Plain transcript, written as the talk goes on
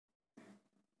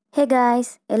Hey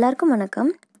guys, எல்லாருக்கும் வணக்கம்.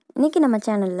 இன்றைக்கி நம்ம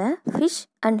சேனலில் ஃபிஷ்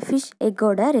அண்ட் ஃபிஷ்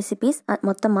எக்கோட ரெசிபீஸ்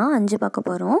மொத்தமாக 5 பார்க்க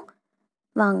போகிறோம்.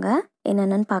 வாங்க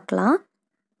என்னென்னு பார்க்கலாம்.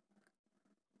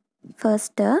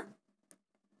 First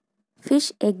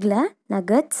fish எக்கில்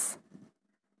nuggets.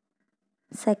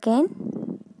 Second,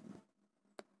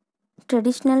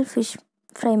 traditional fish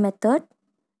fry method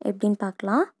எப்படின்னு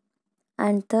பார்க்கலாம்.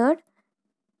 And third,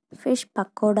 fish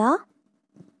pakoda.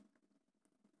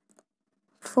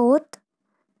 Fourth,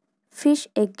 fish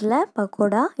எக்கில்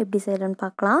pakoda எப்படி செய்கிறோன்னு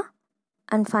பார்க்கலாம்.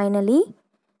 அண்ட் ஃபைனலி,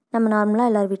 நம்ம நார்மலாக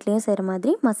எல்லார் வீட்லேயும் செய்கிற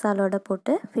மாதிரி மசாலோட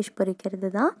போட்டு ஃபிஷ் பொரிக்கிறது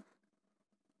தான்.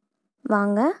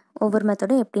 வாங்க ஒவ்வொரு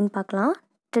மெத்தடும் எப்படின்னு பார்க்கலாம்.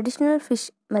 ட்ரெடிஷ்னல் ஃபிஷ்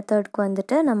மெத்தடுக்கு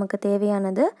வந்துட்டு நமக்கு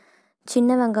தேவையானது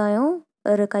சின்ன வெங்காயம்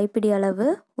ஒரு கைப்பிடி அளவு,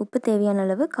 உப்பு தேவையான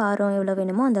அளவு, காரம் எவ்வளோ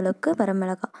வேணுமோ அந்தளவுக்கு,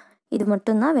 வரமிளகாய், இது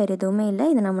மட்டும்தான், வேறு எதுவுமே இல்லை.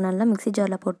 இதை நம்ம நல்லா மிக்ஸி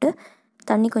ஜாரில் போட்டு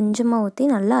தண்ணி கொஞ்சமாக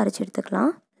ஊற்றி நல்லா அரைச்சி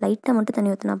எடுத்துக்கலாம். லைட்டாக மட்டும்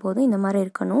தண்ணி ஊற்றினா போதும். இந்த மாதிரி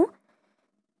இருக்கணும்.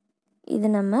 இது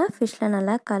நம்ம ஃபிஷ்ஷில்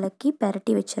நல்லா கலக்கி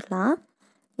பெரட்டி வச்சிடலாம்.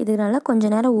 இது நல்லா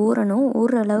கொஞ்சம் நேரம் ஊறணும்.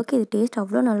 ஊறுற அளவுக்கு இது டேஸ்ட்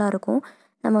அவ்வளோ நல்லாயிருக்கும்.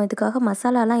 நம்ம இதுக்காக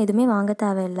மசாலாலாம் எதுவுமே வாங்க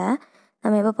தேவையில்லை.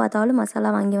 நம்ம எப்போ பார்த்தாலும் மசாலா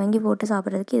வாங்கி வாங்கி போட்டு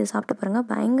சாப்பிட்றதுக்கு இது சாப்பிட்டு பாருங்கள்,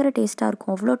 பயங்கர டேஸ்ட்டாக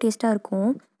இருக்கும். அவ்வளோ டேஸ்ட்டாக இருக்கும்.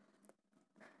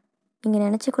 நீங்கள்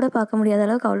நினச்சி கூட பார்க்க முடியாத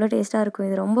அளவுக்கு அவ்வளோ டேஸ்ட்டாக இருக்கும்.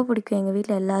 இது ரொம்ப பிடிக்கும் எங்கள்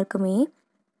வீட்டில் எல்லாருக்குமே.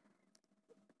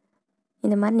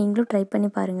 இந்த மாதிரி நீங்களும் ட்ரை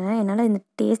பண்ணி பாருங்கள். என்னால் இந்த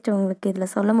டேஸ்ட் உங்களுக்கு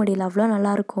இதில் சொல்ல முடியல, அவ்வளோ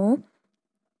நல்லாயிருக்கும்.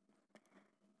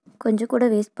 கொஞ்சம் கூட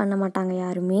வேஸ்ட் பண்ண மாட்டாங்க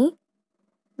யாருமே.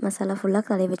 மசாலா ஃபுல்லாக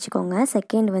கலவி வச்சுக்கோங்க.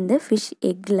 செகண்ட் வந்து ஃபிஷ்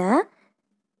எக்கில்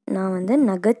நான்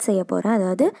நகட் செய்ய போகிறேன்,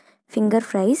 அதாவது ஃபிங்கர்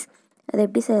ஃப்ரைஸ். அதை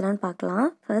எப்படி செய்யலான்னு பார்க்கலாம்.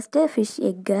 ஃபர்ஸ்ட்டு ஃபிஷ்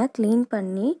எக்கை க்ளீன்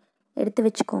பண்ணி எடுத்து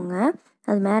வச்சுக்கோங்க.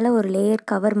 அது மேலே ஒரு லேயர்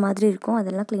கவர் மாதிரி இருக்கும்,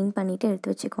 அதெல்லாம் க்ளீன் பண்ணிவிட்டு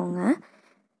எடுத்து வச்சுக்கோங்க.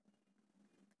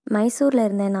 மைசூரில்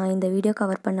இருந்தேன் நான் இந்த வீடியோ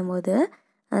கவர் பண்ணும்போது,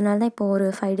 அதனால தான் இப்போது ஒரு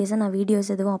 5 டேஸாக நான்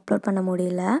வீடியோஸ் எதுவும் அப்லோட் பண்ண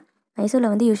முடியல.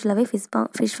 மைசூரில் யூஸ்வலாகவே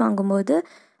ஃபிஷ் வாங்கும்போது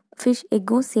ஃபிஷ்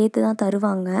எக்கும் சேர்த்து தான்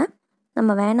தருவாங்க.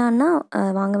 நம்ம வேணான்னா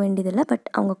வாங்க வேண்டியதில்லை, பட்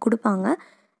அவங்க கொடுப்பாங்க.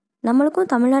 நம்மளுக்கும்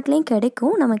தமிழ்நாட்டிலையும்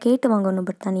கிடைக்கும், நம்ம கேட்டு வாங்கணும்.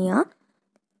 பட் தனியாக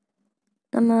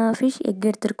நம்ம ஃபிஷ் எக்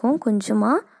எடுத்துருக்கோம்.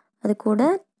 கொஞ்சமாக அது கூட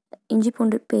இஞ்சி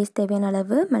பூண்டு பேஸ்ட் தேவையான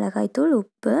அளவு, மிளகாய்த்தூள்,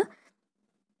 உப்பு,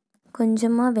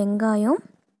 கொஞ்சமாக வெங்காயம்,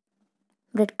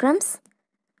 பிரெட் க்ரம்ஸ்,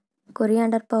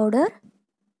 கொரியாண்டர் பவுடர்,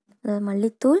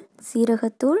 மல்லித்தூள்,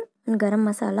 சீரகத்தூள், கரம்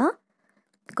மசாலா,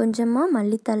 கொஞ்சமாக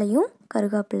மல்லித்தலையும்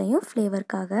கருவேப்பிலையும்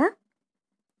ஃப்ளேவருக்காக.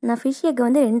 நான் ஃபிஷ் எக்கை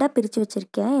 2ஆக பிரித்து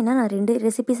வச்சுருக்கேன். ஏன்னா நான் 2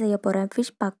 ரெசிபி செய்ய போகிறேன்.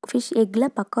 ஃபிஷ்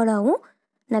எக்கில் பக்கோடாவும்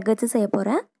நகட்ஸும் செய்ய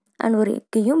போகிறேன். அண்ட் ஒரு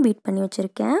எக்கையும் பீட் பண்ணி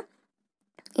வச்சுருக்கேன்.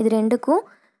 இது 2க்கும்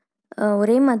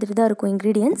ஒரே மாதிரி தான் இருக்கும்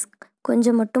இன்க்ரீடியன்ட்ஸ்,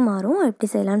 கொஞ்சம் மட்டும் மாறும். எப்படி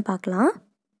செய்யலான்னு பார்க்கலாம்.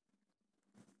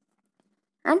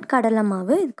 அண்ட் கடலை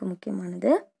மாவு இதுக்கு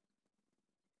முக்கியமானது.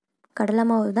 கடலை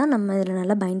மாவு தான் நம்ம இதில்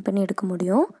நல்லா பைண்ட் பண்ணி எடுக்க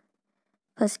முடியும்.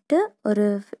 ஃபஸ்ட்டு ஒரு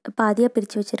பாதியாக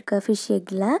பிரித்து வச்சுருக்க ஃபிஷ்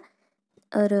எக்கில்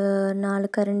ஒரு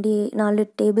 4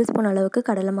 டேபிள் ஸ்பூன் அளவுக்கு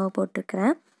கடலை மாவு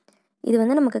போட்டிருக்கிறேன்.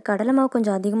 இது நமக்கு கடலை மாவு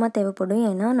கொஞ்சம் அதிகமாக தேவைப்படும்.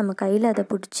 ஏன்னா நம்ம கையில் அதை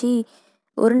பிடிச்சி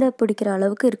உருண்டை பிடிக்கிற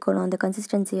அளவுக்கு இருக்கணும், அந்த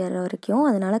கன்சிஸ்டன்சி வர வரைக்கும்.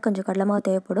 அதனால் கொஞ்சம் கடலை மாவு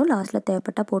தேவைப்படும். லாஸ்ட்டில்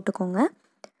தேவைப்பட்டால் போட்டுக்கோங்க.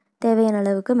 தேவையான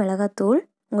அளவுக்கு மிளகாத்தூள்,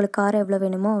 உங்களுக்கு காரம் எவ்வளோ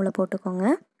வேணுமோ அவ்வளோ போட்டுக்கோங்க.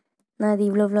 நான் இது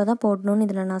இவ்வளோ தான் போடணும்னு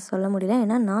இதில் நான் சொல்ல முடியல,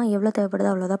 ஏன்னா நான் எவ்வளோ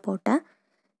தேவைப்படுதோ அவ்வளோ தான் போட்டேன்.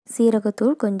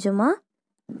 சீரகத்தூள் கொஞ்சமாக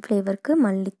ஃப்ளேவருக்கு,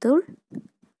 மல்லித்தூள்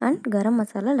அண்ட் கரம்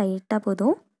மசாலா லைட்டாக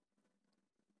போதும்.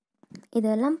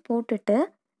 இதெல்லாம் போட்டுட்டு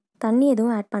தண்ணி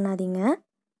எதுவும் ஆட் பண்ணாதீங்க.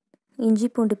 இஞ்சி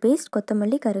பூண்டு பேஸ்ட்,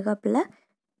 கொத்தமல்லி, கருவேப்பிலை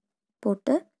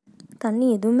போட்டு தண்ணி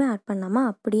எதுவுமே ஆட் பண்ணாமல்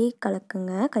அப்படியே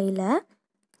கலக்குங்க.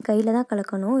 கையில் தான்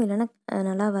கலக்கணும், இல்லைன்னா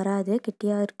நல்லா வராது,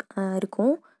 கெட்டியாக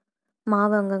இருக்கும்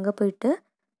மாவு அங்கங்கே போயிட்டு.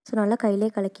 ஸோ நல்லா கையிலே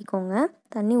கலக்கிக்கோங்க.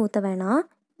 தண்ணி ஊற்ற வேணாம்.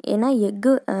 ஏன்னா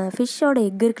ஃபிஷ்ஷோட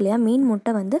எக் இருக்கு இல்லையா, மீன்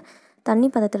முட்டை தண்ணி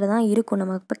பதத்தில் தான் இருக்கும்.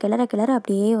 நம்ம இப்போ கிளற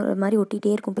அப்படியே ஒரு மாதிரி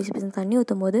ஒட்டிகிட்டே இருக்கும். பிசு பிசுன்னு தண்ணி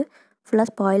ஊற்றும் போது ஃபுல்லாக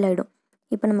ஸ்பாயில் ஆகிடும்.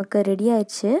 இப்போ நமக்கு ரெடி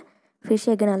ஆயிடுச்சு. ஃபிஷ்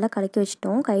எக்கை நல்லா கலக்கி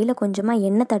வச்சிட்டோம். கையில் கொஞ்சமாக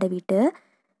எண்ணெய் தடவிட்டு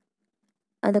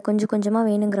அதை கொஞ்சம் கொஞ்சமாக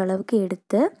வேணுங்கிற அளவுக்கு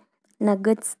எடுத்து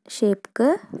நக்கட்ஸ் ஷேப்புக்கு,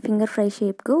 ஃபிங்கர் ஃப்ரை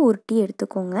ஷேப்புக்கு உருட்டி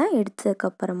எடுத்துக்கோங்க.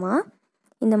 எடுத்ததுக்கப்புறமா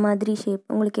இந்த மாதிரி ஷேப்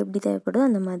உங்களுக்கு எப்படி தேவைப்படுதோ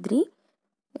அந்த மாதிரி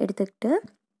எடுத்துக்கிட்டு,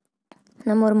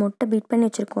 நம்ம ஒரு முட்டை பீட் பண்ணி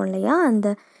வச்சுருக்கோம் இல்லையா, அந்த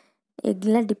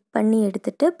எக்கில் டிப் பண்ணி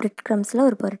எடுத்துகிட்டு பிரெட் க்ரம்ஸில்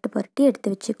ஒரு புரட்டி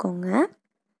எடுத்து வச்சுக்கோங்க.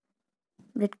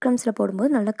 பிரெட் க்ரம்ஸில்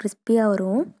போடும்போது நல்லா கிறிஸ்பியாக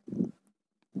வரும்.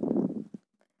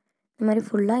 இந்த மாதிரி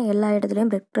ஃபுல்லாக எல்லா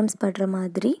இடத்துலையும் பிரெட் க்ரம்ஸ் படுற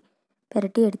மாதிரி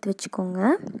புரட்டி எடுத்து வச்சுக்கோங்க.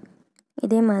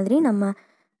 இதே மாதிரி நம்ம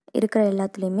இருக்கிற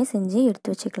எல்லாத்துலேயுமே செஞ்சு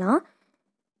எடுத்து வச்சுக்கலாம்.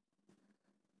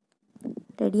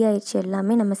 ரெடி ஆயிடுச்சு,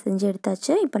 எல்லாமே நம்ம செஞ்சு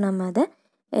எடுத்தாச்சு. இப்போ நம்ம அதை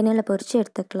எண்ணெயில் பொரித்து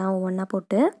எடுத்துக்கலாம். ஒவ்வொன்றா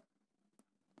போட்டு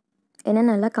எண்ணெய்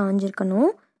நல்லா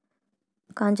காஞ்சிருக்கணும்.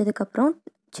 காஞ்சதுக்கப்புறம்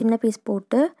சின்ன பீஸ்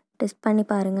போட்டு டெஸ்ட் பண்ணி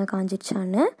பாருங்கள்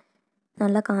காஞ்சிடுச்சான்னு.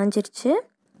 நல்லா காஞ்சிருச்சு.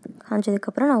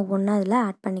 காஞ்சதுக்கப்புறம் நான் ஒவ்வொன்றா அதில்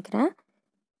ஆட் பண்ணிக்கிறேன்.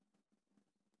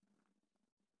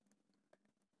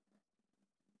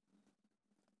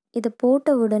 இதை போட்ட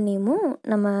உடனேயும்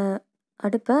நம்ம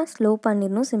அடுப்பை ஸ்லோ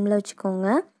பண்ணிடணும், சிம்மில் வச்சுக்கோங்க.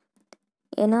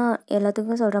 ஏன்னா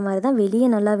எல்லாத்துக்கும் சொல்கிற மாதிரி தான், வெளியே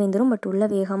நல்லா வெந்துடும், பட் உள்ளே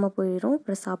வேகாமல் போயிடும்,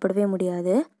 அப்புறம் சாப்பிடவே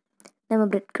முடியாது. நம்ம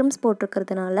பிரெட் க்ரம்ஸ்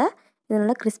போட்டிருக்கிறதுனால இது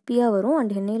நல்லா கிறிஸ்பியாக வரும்.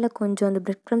 அண்ட் எண்ணெயில் கொஞ்சம் அந்த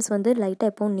பிரெட் க்ரம்ஸ் வந்து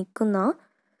லைட்டாக எப்போவும் நிற்கும் தான்,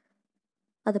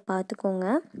 அதை பார்த்துக்கோங்க.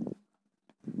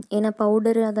 ஏன்னா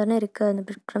பவுடராக தானே இருக்குது அந்த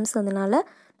பிரெட் க்ரம்ஸ், அதனால்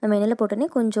நம்ம எண்ணெயில் போட்டோன்னே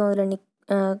கொஞ்சம் அதில்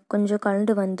கொஞ்சம்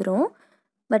கலண்டு வந்துடும்.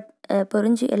 பட்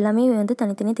பொரிஞ்சு எல்லாமே வந்து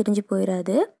தனித்தனியாக திரிஞ்சு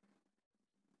போயிடாது.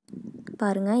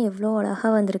 பாருங்கள் எவ்வளோ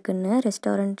அழகாக வந்திருக்குன்னு,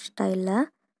 ரெஸ்டாரண்ட் ஸ்டைலில்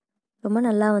ரொம்ப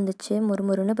நல்லா வந்துச்சு,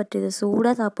 மொறுமொறுன்னு. பட் இது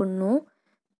சூடாக சாப்பிட்ணும்.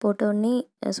 போட்டோடனே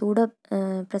சூடாக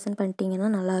ப்ரெசென்ட் பண்ணிட்டீங்கன்னா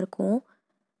நல்லாயிருக்கும்.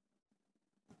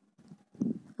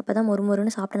 அப்போ தான்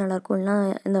மொறுமொறுன்னு சாப்பிட நல்லாயிருக்கும். இல்லைனா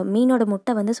இந்த மீனோட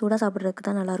முட்டை வந்து சூடாக சாப்பிட்றதுக்கு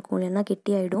தான் நல்லாயிருக்கும், இல்லைன்னா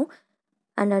கெட்டியாயிடும்.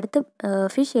 அண்ட் அடுத்து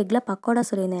ஃபிஷ் எக்கில் பக்கோடா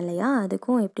சொல்லியிருந்தேன் இல்லையா,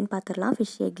 அதுக்கும் எப்படின்னு பார்த்துடலாம்.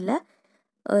 ஃபிஷ் எக்கில்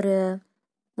ஒரு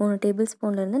 3 டேபிள்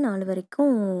ஸ்பூன்லேருந்து 4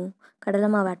 வரைக்கும் கடலை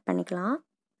மாவு ஆட் பண்ணிக்கலாம்.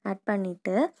 ஆட்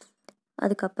பண்ணிவிட்டு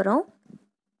அதுக்கப்புறம்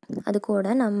அது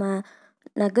கூட நம்ம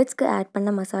நகட்ஸ்க்கு ஆட் பண்ண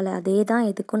மசாலா அதே தான்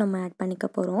இதுக்கும் நம்ம ஆட் பண்ணிக்க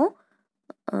போகிறோம்.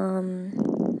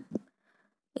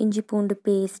 இஞ்சி பூண்டு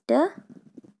பேஸ்ட்டு.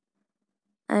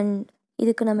 அண்ட்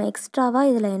இதுக்கு நம்ம எக்ஸ்ட்ராவாக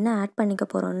இதில் என்ன ஆட் பண்ணிக்க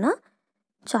போகிறோம்னா,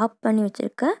 சாப் பண்ணி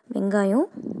வச்சுருக்க வெங்காயம்,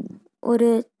 ஒரு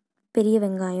பெரிய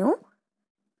வெங்காயம்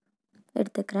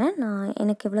எடுத்துக்கிறேன். நான்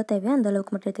எனக்கு எவ்வளோ தேவையோ அந்த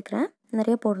அளவுக்கு மட்டும் எடுத்துக்கிறேன்.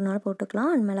 நிறைய போடுறதுனால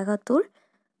போட்டுக்கலாம். அண்ட் மிளகாத்தூள்,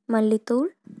 மல்லித்தூள்,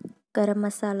 கரம்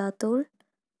மசாலா தூள்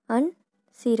அண்ட்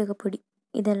சீரகப்பொடி,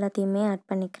 இது எல்லாத்தையுமே ஆட்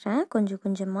பண்ணிக்கிறேன் கொஞ்சம்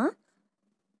கொஞ்சமாக.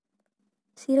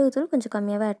 சீரகத்தூள் கொஞ்சம்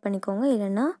கம்மியாகவே ஆட் பண்ணிக்கோங்க,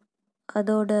 இல்லைன்னா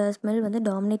அதோட ஸ்மெல் வந்து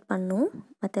டாமினேட் பண்ணும்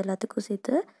மற்ற எல்லாத்துக்கும்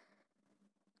சேர்த்து.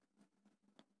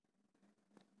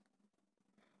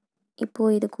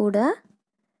 இப்போது இது கூட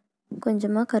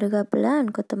கொஞ்சமாக கருவேப்பிலை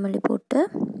அண்ட் கொத்தமல்லி போட்டு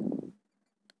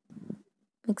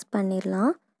மிக்ஸ்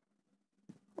பண்ணிடலாம்.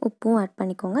 உப்பும் ஆட்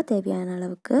பண்ணிக்கோங்க தேவையான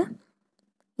அளவுக்கு.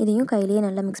 இதையும் கையிலேயே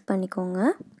நல்லா மிக்ஸ் பண்ணிக்கோங்க.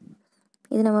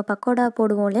 இது நம்ம பக்கோடா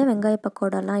போடுவோம் இல்லையா, வெங்காய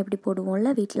பக்கோடாலாம் எப்படி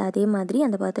போடுவோம்ல வீட்டில், அதே மாதிரி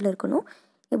அந்த பதத்தில் இருக்கணும்.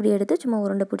 இப்படி எடுத்து சும்மா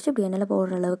உருண்டை பிடிச்சி இப்படி எண்ணெயில்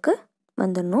போடுற அளவுக்கு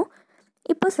வந்துடணும்.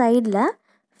 இப்போ சைடில்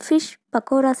ஃபிஷ்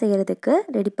பக்கோடா செய்கிறதுக்கு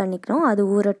ரெடி பண்ணிக்கிறோம், அது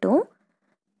ஊறட்டும்.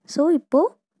 ஸோ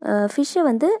இப்போது ஃபிஷ்ஷை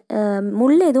வந்து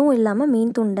முள் எதுவும் இல்லாமல்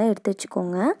மீன் துண்டை எடுத்து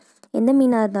வச்சுக்கோங்க. எந்த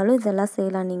மீனாக இருந்தாலும் இதெல்லாம்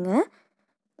செய்யலாம் நீங்கள்.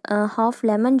 ஹாஃப்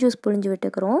லெமன் ஜூஸ் புழிஞ்சு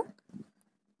விட்டுக்கிறோம்.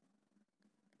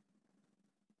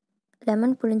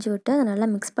 லெமன் புழிஞ்சு விட்டு அதை நல்லா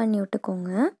மிக்ஸ் பண்ணி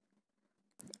விட்டுக்கோங்க.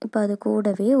 இப்போ அது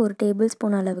கூடவே ஒரு டேபிள்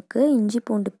ஸ்பூன் அளவுக்கு இஞ்சி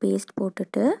பூண்டு பேஸ்ட்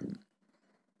போட்டுட்டு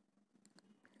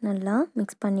நல்லா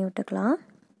மிக்ஸ் பண்ணி விட்டுக்கலாம்.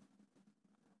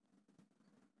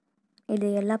 இது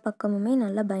எல்லா பக்கமுமே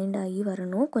நல்லா பைண்ட் ஆகி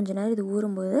வரணும். கொஞ்ச நேரம் இது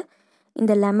ஊறும்போது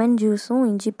இந்த லெமன் ஜூஸும்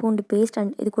இஞ்சி பூண்டு பேஸ்ட்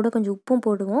அண்ட் இது கூட கொஞ்சம் உப்பும்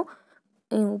போடுவோம்.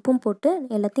 உப்பும் போட்டு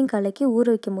எல்லாத்தையும் கலக்கி ஊற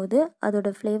வைக்கும் போது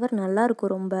அதோடய ஃப்ளேவர்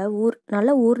நல்லாயிருக்கும். ரொம்ப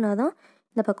நல்லா ஊறினா தான்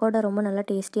இந்த பக்கோடா ரொம்ப நல்லா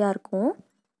டேஸ்டியாக இருக்கும்.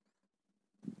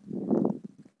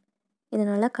 இதை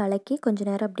நல்லா கலக்கி கொஞ்ச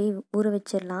நேரம் அப்படியே ஊற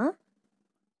வச்சிடலாம்.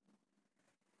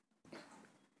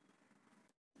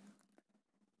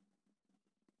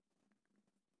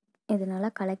 இது நல்லா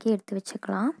கலக்கி எடுத்து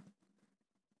வச்சுக்கலாம்.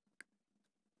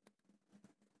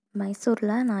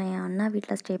 மைசூரில் நான் என் அண்ணா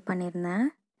வீட்டில் ஸ்டே பண்ணியிருந்தேன்.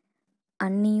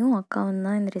 அண்ணியும் அக்காவும்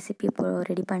தான் இந்த ரெசிபி இப்போது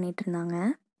ரெடி பண்ணிகிட்டு இருந்தாங்க.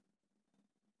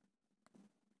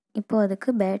 இப்போது அதுக்கு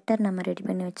பேட்டர் நம்ம ரெடி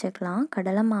பண்ணி வச்சுக்கலாம்.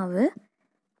 கடலை மாவு,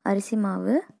 அரிசி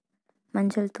மாவு,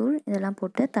 மஞ்சள் தூள் இதெல்லாம்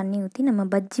போட்டு தண்ணி ஊற்றி நம்ம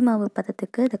பஜ்ஜி மாவு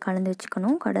பதத்துக்கு இதை கலந்து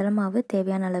வச்சுக்கணும். கடலை மாவு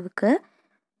தேவையான அளவுக்கு,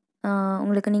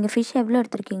 உங்களுக்கு நீங்கள் ஃபிஷ் எவ்வளோ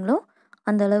எடுத்துருக்கீங்களோ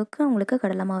அந்த அளவுக்கு உங்களுக்கு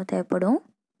கடலை மாவு தேவைப்படும்.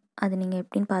 அது நீங்கள்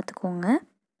எப்படின்னு பார்த்துக்கோங்க.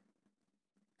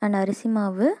 அண்ட் அரிசி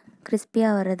மாவு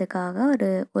கிறிஸ்பியாக வர்றதுக்காக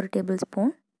ஒரு டேபிள்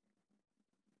ஸ்பூன்,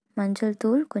 மஞ்சள்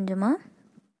தூள் கொஞ்சமாக,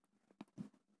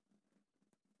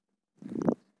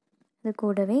 இது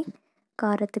கூடவே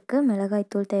காரத்துக்கு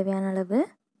மிளகாய்த்தூள் தேவையான அளவு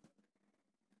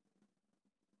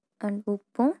அண்ட்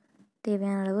உப்பும்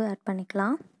தேவையான அளவு ஆட்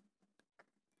பண்ணிக்கலாம்.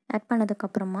 ஆட்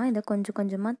பண்ணதுக்கப்புறமா இதை கொஞ்சம்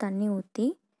கொஞ்சமாக தண்ணி ஊற்றி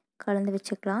கலந்து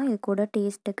வச்சுக்கலாம். இது கூட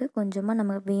டேஸ்ட்டுக்கு கொஞ்சமாக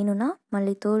நம்ம வேணும்னா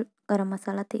மல்லித்தூள், கரம்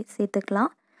மசாலா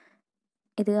சேர்த்துக்கலாம்.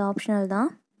 இது ஆப்ஷனல் தான்,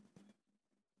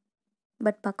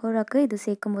 பட் பக்கோடாக்கு இது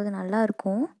சேர்க்கும்போது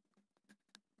நல்லாயிருக்கும்.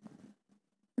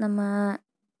 நம்ம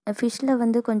ஃபிஷ்ஷில்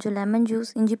வந்து கொஞ்சம் லெமன்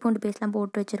ஜூஸ், இஞ்சி பூண்டு பேஸ்ட்லாம்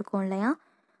போட்டு வச்சுருக்கோம் இல்லையா,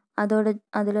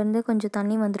 அதுலேருந்து கொஞ்சம்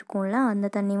தண்ணி வந்திருக்கும்ல, அந்த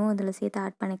தண்ணியும் இதில் சேர்த்து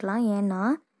ஆட் பண்ணிக்கலாம். ஏன்னா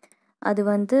அது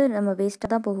வந்து நம்ம வேஸ்ட்டாக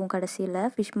தான் போகும் கடைசியில்.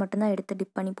 ஃபிஷ் மட்டும்தான் எடுத்து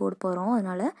டிப் பண்ணி போட போகிறோம்.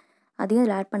 அதனால் அதையும்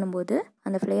இதில் ஆட் பண்ணும்போது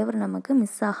அந்த ஃப்ளேவர் நமக்கு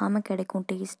மிஸ் ஆகாமல் கிடைக்கும்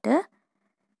டேஸ்ட்டு.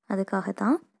 அதுக்காக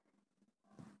தான்.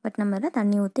 பட் நம்ம இதில்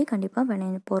தண்ணி ஊற்றி கண்டிப்பாக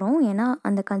பிணைய போகிறோம். ஏன்னா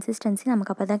அந்த கன்சிஸ்டன்சி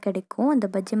நமக்கு அப்போ தான் கிடைக்கும். அந்த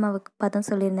பஜ்ஜி மாவுக்கு பதம்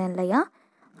சொல்லியிருந்தேன் இல்லையா,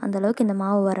 அந்தளவுக்கு இந்த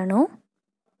மாவு வரணும்.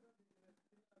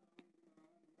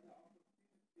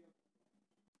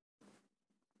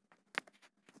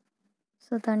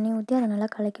 ஸோ தண்ணி ஊற்றி அதை நல்லா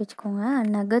கலக்கி வச்சுக்கோங்க.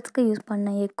 அண்ட் நகட்ஸ்க்கு யூஸ்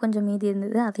பண்ண எக் கொஞ்சம் மீதி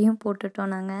இருந்தது, அதையும்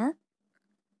போட்டுட்டோம் நாங்கள்.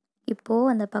 இப்போது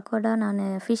அந்த பக்கோடா நான்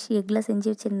ஃபிஷ் எக்கில் செஞ்சு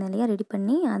வச்சுருந்தேன் இல்லையா, ரெடி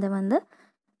பண்ணி அதை வந்து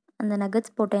அந்த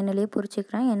நகட்ஸ் போட்ட எண்ணெயிலேயே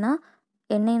பொரிச்சிக்கிறேன். ஏன்னா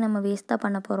எண்ணெயை நம்ம வேஸ்ட்டாக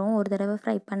பண்ண போகிறோம், ஒரு தடவை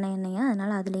ஃப்ரை பண்ண எண்ணெயை,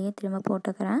 அதனால் அதிலேயே திரும்ப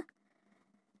போட்டுக்கிறேன்.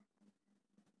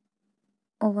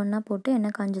 ஒவ்வொன்றா போட்டு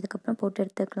எண்ணெய் காஞ்சதுக்கப்புறம் போட்டு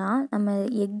எடுத்துக்கலாம். நம்ம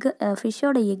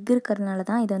ஃபிஷ்ஷோட எக் இருக்கிறதுனால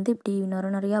தான் இது வந்து இப்படி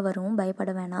நொறையா வரும்,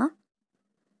 பயப்பட வேணாம்.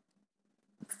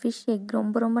 ஃபிஷ் எக்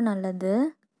ரொம்ப ரொம்ப நல்லது,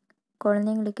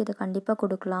 குழந்தைங்களுக்கு இதை கண்டிப்பாக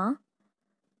கொடுக்கலாம்.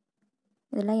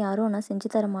 இதெல்லாம் யாரும் ஒன்றா செஞ்சு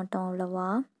தர மாட்டோம் அவ்வளோவா,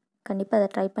 கண்டிப்பாக அதை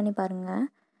ட்ரை பண்ணி பாருங்கள்.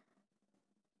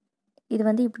 இது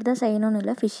வந்து இப்படி தான் செய்யணும்னு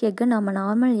இல்லை, ஃபிஷ் எக்கு நம்ம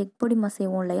நார்மல் எக் பொடிமா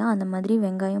செய்வோம் இல்லையா, அந்த மாதிரி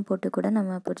வெங்காயம் போட்டு கூட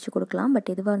நம்ம பொரிச்சு கொடுக்கலாம்.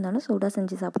 பட் எதுவாக இருந்தாலும் சூடாக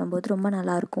செஞ்சு சாப்பிடும்போது ரொம்ப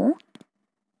நல்லாயிருக்கும்.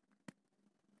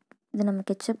 இது நம்ம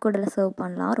கெச்சப் கூட சர்வ்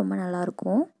பண்ணலாம், ரொம்ப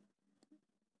நல்லாயிருக்கும்.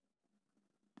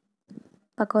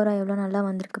 பக்கோடா எவ்வளோ நல்லா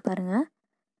வந்திருக்கு பாருங்கள்.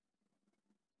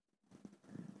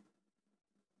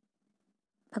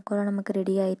 பக்கோடா நமக்கு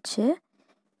ரெடி ஆயிடுச்சு.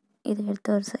 இதை எடுத்து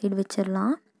ஒரு சைடு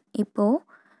வச்சிடலாம். இப்போது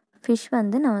ஃபிஷ்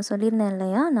வந்து நான் சொல்லியிருந்தேன்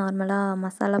இல்லையா, நார்மலாக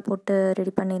மசாலா போட்டு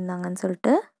ரெடி பண்ணியிருந்தாங்கன்னு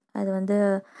சொல்லிட்டு, அது வந்து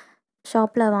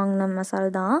ஷாப்பில் வாங்கின மசாலா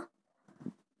தான்.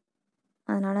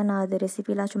 அதனால் நான் அது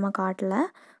ரெசிபிலாம் சும்மா காட்டல,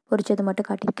 பொரிச்சது மட்டும்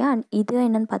காட்டியிருக்கேன். அண்ட் இது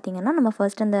என்னென்னு பார்த்தீங்கன்னா, நம்ம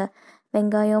ஃபர்ஸ்ட் அந்த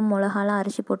வெங்காயம் மிளகாலாம்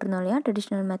அரைச்சி போட்டிருந்தோம் இல்லையா,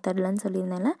 ட்ரெடிஷ்னல் மெத்தட்லன்னு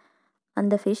சொல்லியிருந்தேன்ல,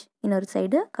 அந்த ஃபிஷ் இன்னொரு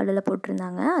சைடு கல்லில்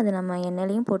போட்டிருந்தாங்க. அது நம்ம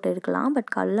எண்ணெயிலையும் போட்டு எடுக்கலாம்,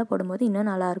 பட் கல்லில் போடும்போது இன்னும்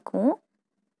நல்லாயிருக்கும்.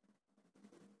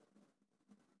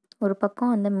 ஒரு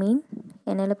பக்கம் அந்த மீன்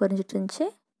எண்ணெயில் பொரிஞ்சிட்டு இருந்துச்சு,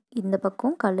 இந்த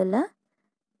பக்கம் கல்லில்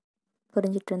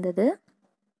பொரிஞ்சிட்டு இருந்தது.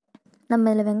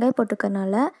 நம்ம இதில் வெங்காயம்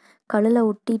போட்டிருக்கறனால கல்லில்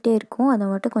ஒட்டிகிட்டே இருக்கும், அதை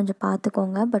மட்டும் கொஞ்சம்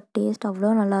பார்த்துக்கோங்க. பட் டேஸ்ட்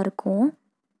அவ்வளோ நல்லாயிருக்கும்.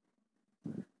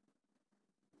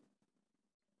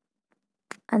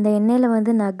 அந்த எண்ணெயில்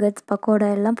வந்து நகட்ஸ் பக்கோடா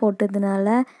எல்லாம் போட்டதுனால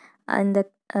அந்த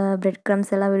பிரெட்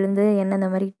க்ரம்ஸ் எல்லாம் விழுந்து எண்ணெய் இந்த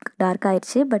மாதிரி டார்க்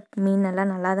ஆயிடுச்சு. பட் மீன்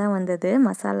எல்லாம் நல்லா தான் வந்தது,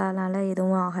 மசாலானால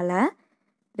எதுவும் ஆகலை.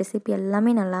 ரெசிபி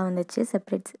எல்லாமே நல்லா வந்துச்சு,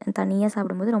 செப்பரேட் தனியாக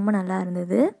சாப்பிடும்போது ரொம்ப நல்லா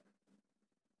இருந்தது.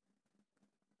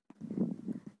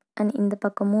 அண்ட் இந்த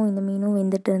பக்கமும் இந்த மீனும்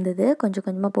வெந்துட்டு இருந்தது, கொஞ்சம்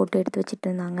கொஞ்சமாக போட்டு எடுத்து வச்சுட்டு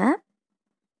இருந்தாங்க.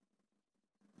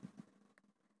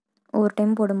 ஒவ்வொரு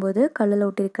டைம் போடும்போது கல்லில்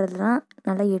ஒட்டி இருக்கிறதுலாம்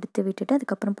நல்லா எடுத்து விட்டுட்டு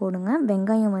அதுக்கப்புறம் போடுங்க.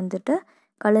 வெங்காயம் வந்துட்டு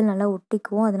கல்லில் நல்லா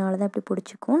ஒட்டிக்குவோம், அதனால தான் இப்படி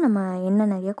பிடிச்சிக்கும். நம்ம எண்ணெய்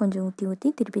நிறையா கொஞ்சம் ஊற்றி ஊற்றி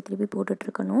திருப்பி திருப்பி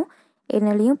போட்டுட்ருக்கணும்.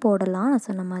 எண்ணெயிலையும் போடலாம் நான்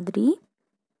சொன்ன மாதிரி.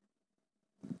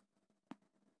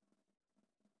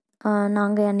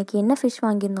 நாங்கள் அன்றைக்கி என்ன ஃபிஷ்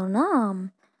வாங்கியிருந்தோன்னா,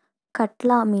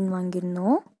 கட்லா மீன்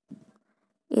வாங்கியிருந்தோம்.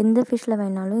 எந்த ஃபிஷ்ஷில்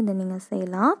வேணாலும் இதை நீங்கள்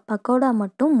செய்யலாம். பக்கோடா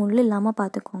மட்டும் முள் இல்லாமல்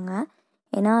பார்த்துக்கோங்க,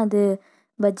 ஏன்னா அது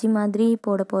பஜ்ஜி மாதிரி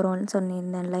போட போகிறோம்னு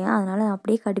சொல்லியிருந்தேன் இல்லையா, அதனால்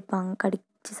அப்படியே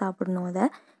கடித்து சாப்பிடணும். அதை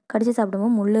கடித்து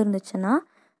சாப்பிடும்போது முள் இருந்துச்சுன்னா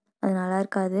அது நல்லா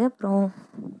இருக்காது, அப்புறம்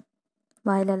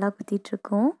வாயிலெல்லாம்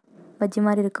குத்திகிட்ருக்கும். பஜ்ஜி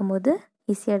மாதிரி இருக்கும்போது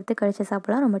ஈஸியாக எடுத்து கடித்து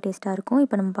சாப்பிடலாம், ரொம்ப டேஸ்ட்டாக இருக்கும்.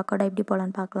 இப்போ நம்ம பக்கோடா எப்படி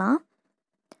போடலான்னு பார்க்கலாம்.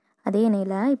 அதே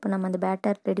எண்ணெயில் இப்போ நம்ம அந்த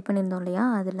பேட்டர் ரெடி பண்ணியிருந்தோம் இல்லையா,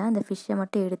 அதில் அந்த ஃபிஷ்ஷை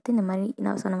மட்டும் எடுத்து இந்த மாதிரி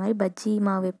நான் சொன்ன மாதிரி பஜ்ஜி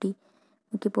மாவு எப்படி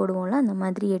முக்கி போடுவோம்ல, அந்த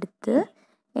மாதிரி எடுத்து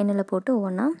எண்ணெயில் போட்டு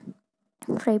ஒவ்வொன்றா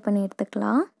ஃப்ரை பண்ணி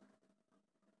எடுத்துக்கலாம்.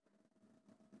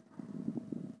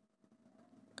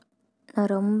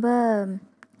 நான் ரொம்ப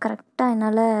கரெக்டாக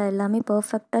என்னால் எல்லாமே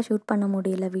பர்ஃபெக்டாக ஷூட் பண்ண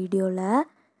முடியல வீடியோவில்,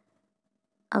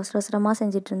 அவசர அவசரமாக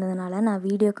செஞ்சிட்டு இருந்ததுனால. நான்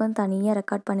வீடியோக்கும் தனியாக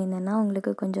ரெக்கார்ட் பண்ணியிருந்தேன்னா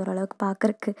உங்களுக்கு கொஞ்சம் ஓரளவுக்கு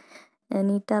பார்க்குறக்கு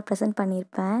நீட்டாக ப்ரெசென்ட்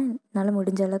பண்ணியிருப்பேன். என்னால்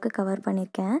முடிஞ்ச அளவுக்கு கவர்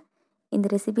பண்ணியிருக்கேன். இந்த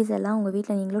ரெசிபிஸ் எல்லாம் உங்கள்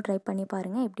வீட்டில் நீங்களும் ட்ரை பண்ணி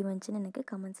பாருங்கள், எப்படி வந்துச்சுன்னு எனக்கு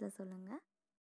கமெண்ட்ஸில் சொல்லுங்கள்.